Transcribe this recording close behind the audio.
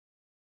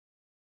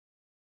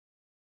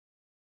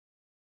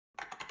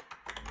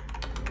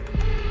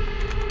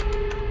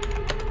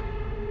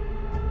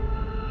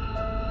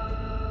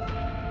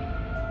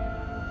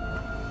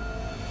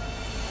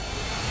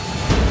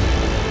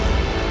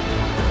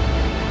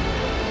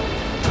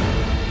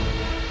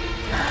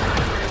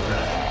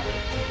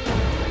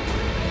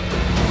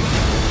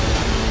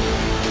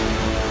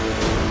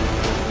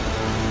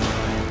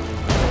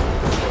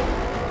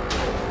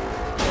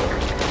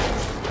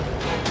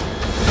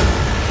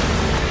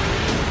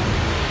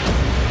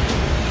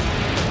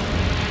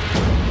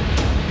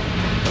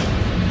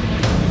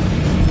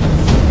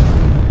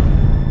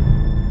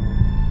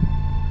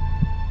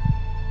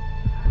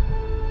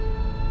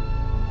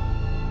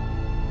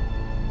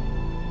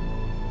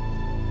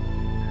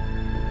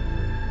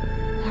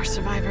more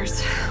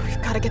survivors.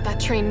 We've got to get that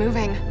train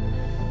moving.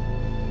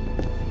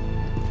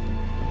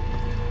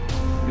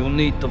 You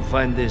need to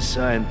find this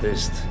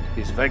scientist.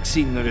 His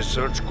vaccine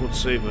research could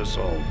save us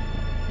all.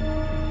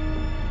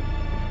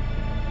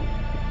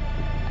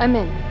 I'm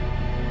in.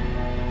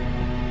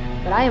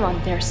 But I am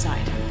on their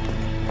side,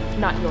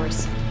 not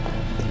yours.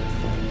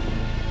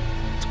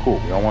 It's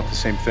cool. We all want the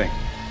same thing.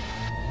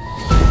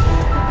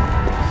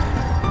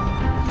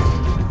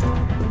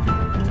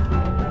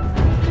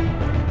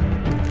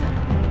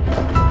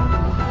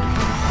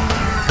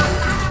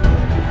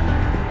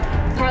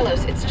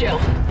 Carlos, it's Jill.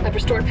 I've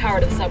restored power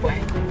to the subway.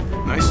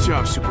 Nice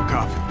job, Super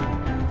Cop.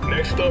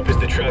 Next up is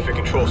the traffic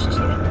control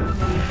system.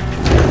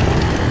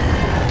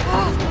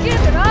 Oh,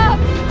 give it up!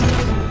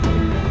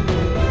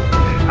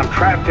 I'm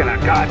trapped in a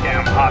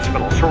goddamn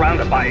hospital,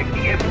 surrounded by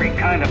every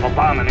kind of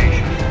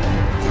abomination.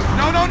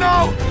 No, no,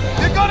 no!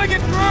 They're gonna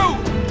get through!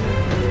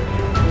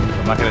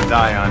 I'm not gonna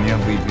die on you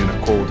and leave you in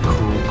a cold,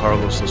 cruel,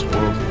 Carlosless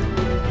world.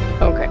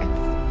 Okay.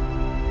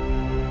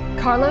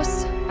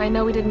 Carlos, I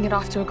know we didn't get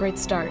off to a great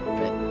start,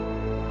 but...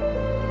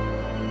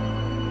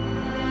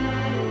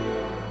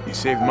 You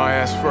saved my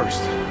ass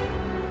first.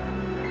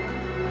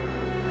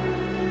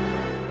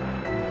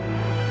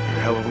 You're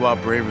a hell of a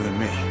lot braver than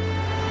me.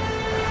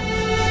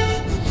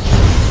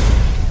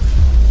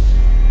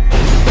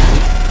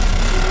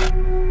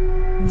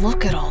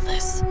 Look at all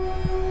this.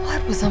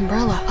 What was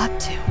Umbrella up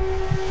to?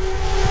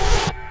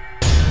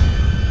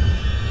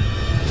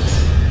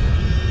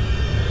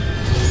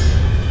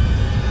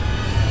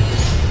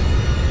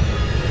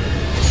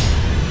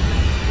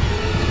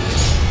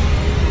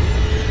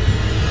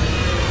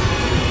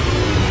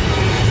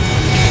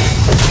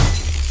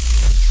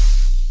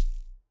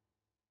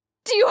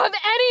 Do you have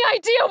any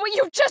idea what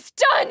you've just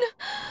done?